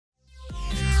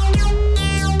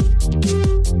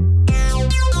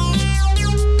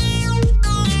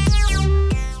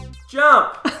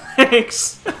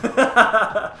Thanks.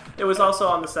 It was also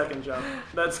on the second jump.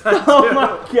 That's Oh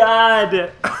my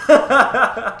god.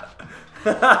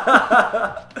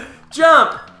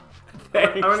 Jump!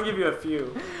 Thanks. I'm gonna give you a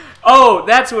few. Oh,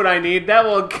 that's what I need. That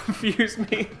will confuse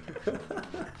me.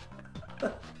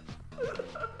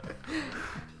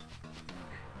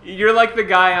 You're like the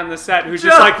guy on the set who's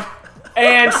just like,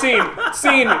 and scene,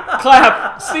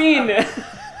 clap, scene.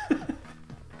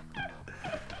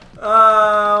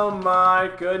 Oh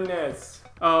my goodness.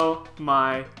 Oh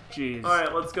my jeez.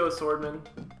 Alright, let's go, Swordman.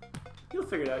 You'll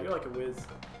figure it out. You're like a whiz.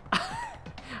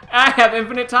 I have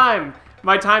infinite time.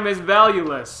 My time is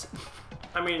valueless.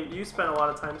 I mean, you spent a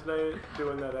lot of time today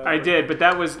doing that. I did, but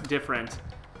that was different.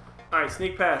 Alright,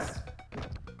 sneak past.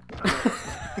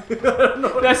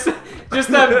 That's just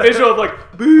that visual of like,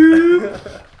 boop.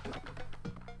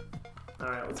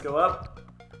 Alright, let's go up.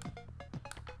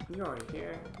 You're already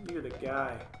here. You're the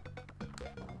guy.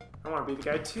 I want to be the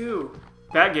guy too.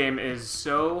 That game is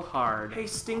so hard. Hey,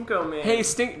 Stinko Man. Hey,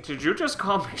 did you just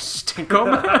call me Stinko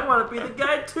Man? I want to be the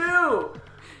guy too.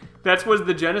 That was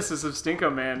the genesis of Stinko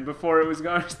Man before it was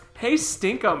gone. Hey,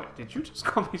 Stinko Man. Did you just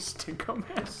call me Stinko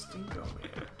Man? Stinko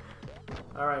Man.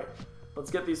 Alright,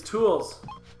 let's get these tools.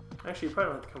 Actually, you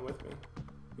probably don't have to come with me.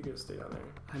 You can just stay down there.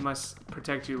 I must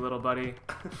protect you, little buddy.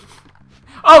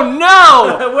 Oh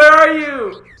no! Where are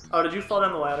you? Oh, did you fall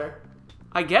down the ladder?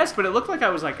 I guess, but it looked like I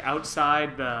was like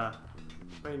outside the...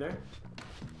 Are you there?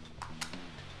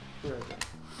 You're right there.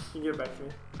 Can you give it back to me?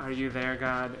 Are you there,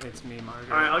 God? It's me, Margaret.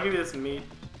 Alright, I'll give you this meat.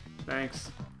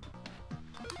 Thanks.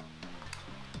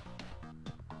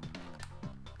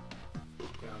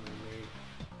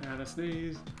 Gotta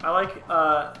sneeze. I like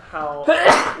how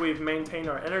we've maintained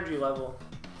our energy level.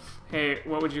 Hey,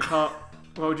 what would you call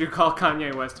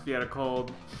Kanye West if he had a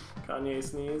cold? Kanye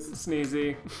sneeze.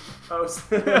 Sneezy. Oh.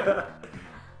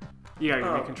 You gotta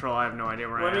give me control. I have no idea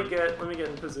where I am. Let me get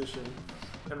in position,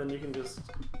 and then you can just.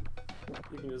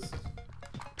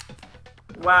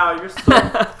 Wow, you're so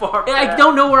far back. I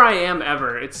don't know where I am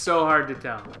ever. It's so hard to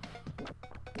tell.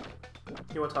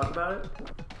 You want to talk about it?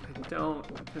 I don't,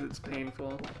 because it's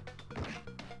painful.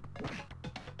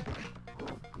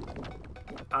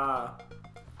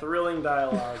 Thrilling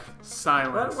dialogue.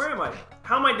 Silence. Where am I?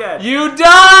 How am I dead? You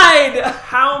died!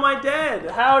 How am I dead?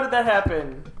 How did that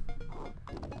happen?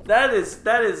 That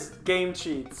is game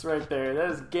cheats right there.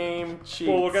 That is game cheats.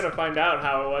 Well, we're gonna find out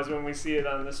how it was when we see it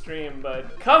on the stream,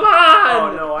 but come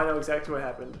on! Oh no, I know exactly what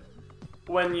happened.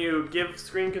 When you give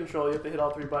screen control, you have to hit all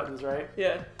 3 buttons, right?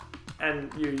 Yeah.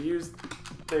 And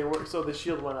they work, so the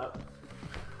shield went up.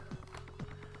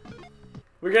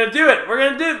 We're gonna do it! We're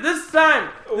gonna do it this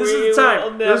time! This is the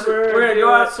time! We're gonna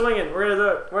go out swinging. We're gonna do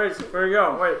it. Where are you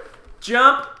going? Wait.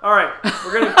 Jump! Alright,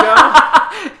 we're gonna go.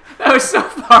 That was so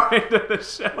far into the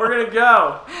show. We're gonna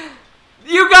go.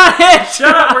 You got hit!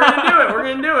 Shut up! We're gonna do it! We're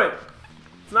gonna do it!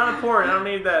 It's not important. I don't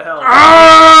need that help.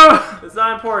 It's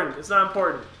not important. It's not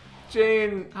important.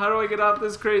 Jane, how do I get off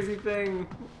this crazy thing?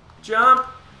 Jump!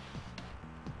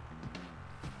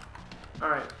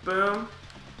 Alright, boom.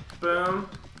 Boom.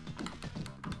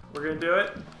 We're gonna do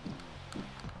it.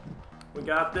 We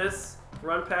got this.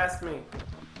 Run past me.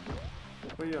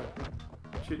 What are you doing?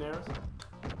 Shooting arrows?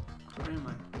 Where am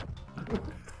I?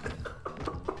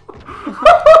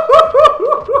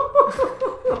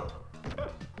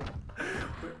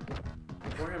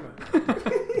 Where am I?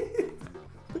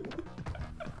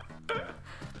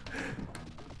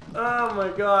 Oh my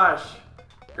gosh.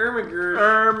 Ermagerd.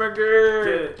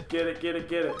 Get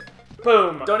it.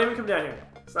 Boom. Don't even come down here.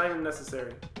 It's not even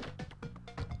necessary.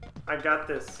 I got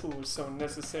this. Ooh, so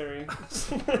necessary.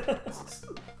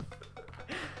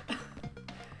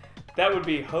 That would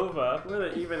be Hova. Where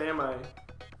the even am I?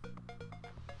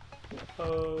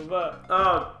 Hova.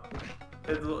 Oh,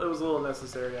 it was a little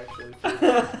necessary actually.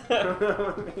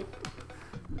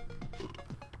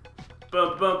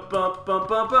 Bump bump bump bump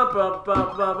bump bump bump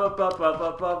bump bump bump bump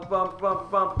bump bump bump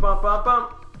bump bump bump bump bump.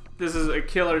 This is a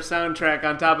killer soundtrack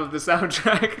on top of the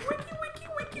soundtrack.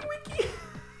 Wiki.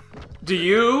 Do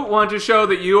you want to show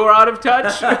that you are out of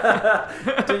touch?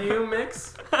 Do you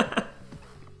mix?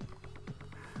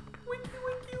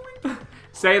 Wiki.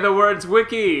 Say the words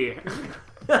wiki.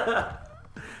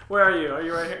 Where are you? Are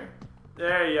you right here?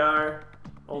 There you are.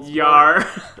 Old sport. Yar.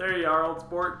 There you are, old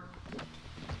sport.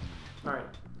 Alright,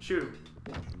 shoot him.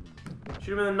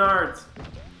 Shoot him in the nards.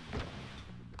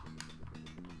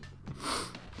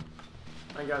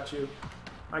 I got you.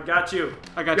 I got you.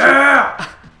 I got Yeah! you.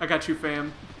 I got you,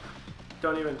 fam.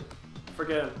 Don't even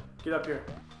forget him. Get up here.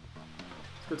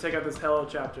 Let's go take out this hello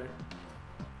chapter.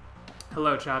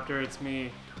 Hello, chapter. It's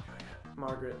me.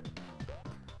 Margaret.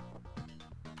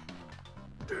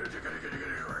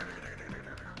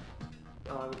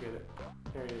 I'll get it.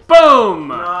 There it is. Boom!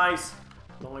 Nice.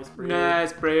 Nice, bro.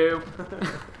 Nice, bro.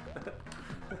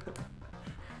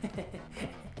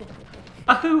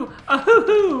 Ahoo!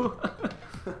 Ahoo!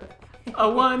 A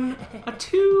 1, a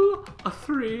 2, a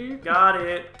 3. Got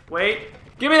it. Wait.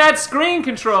 Give me that screen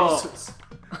control. Jesus.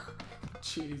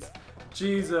 Jeez.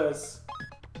 Jesus.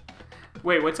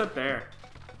 Wait, what's up there?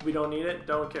 We don't need it.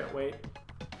 Don't care. Wait.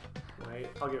 Wait.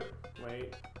 I'll get.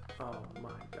 Wait. Oh my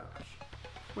gosh.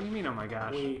 What do you mean, oh my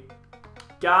gosh? We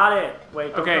got it.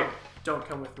 Wait. Don't Okay. Come. Don't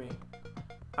come with me.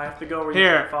 I have to go where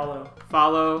Here. you can follow.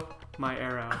 Follow my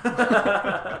arrow.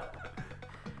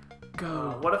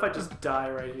 Go. What if I just die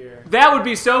right here? That would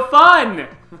be so fun!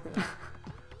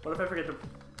 What if I forget to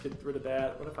get rid of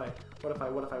that? What if I?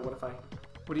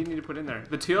 What do you need to put in there?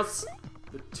 The teals?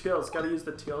 The tills. Gotta use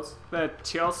the tills The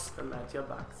teals? from that teal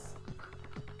box.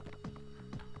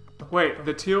 Wait,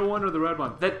 the teal one or the red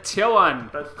one? The teal one!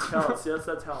 The tills. Yes,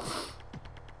 the tills.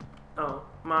 Oh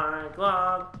my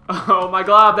glob. Oh my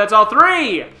glob, that's all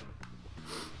 3!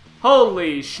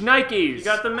 Holy shnikes! You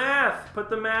got the math. Put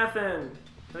the math in.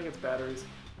 I think it's batteries.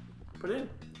 Put it in.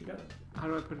 You got it. How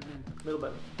do I put it in? Middle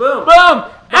button. Boom.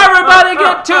 Boom! Everybody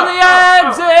get to the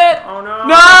exit! Oh no.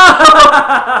 No!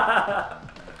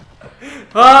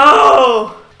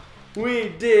 Oh! We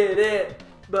did it.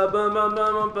 Boom, boom, boom,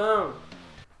 boom, boom, boom.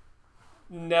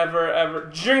 Never ever.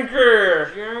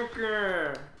 Drinker!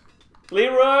 Junker.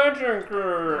 Leroy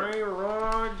Drinker!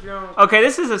 Leroy Junker. Okay,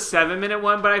 this is a 7-minute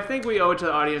one, but I think we owe it to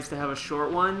the audience to have a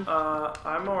short one.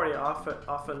 I'm already off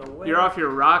and away. You're off your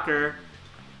rocker.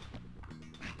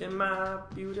 In my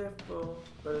beautiful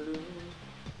balloon.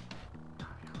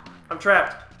 I'm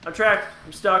trapped. I'm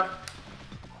stuck.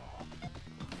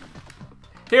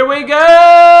 Here we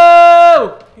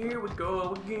go! Here we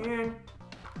go again.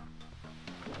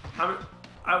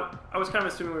 I was kind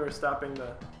of assuming we were stopping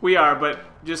the... We are, but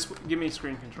just give me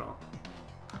screen control.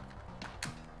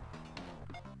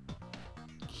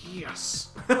 Yes.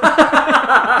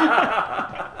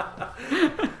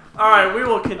 Alright, we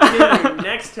will continue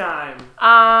next time.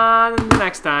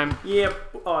 Next time. Yep.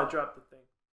 Oh, I dropped the...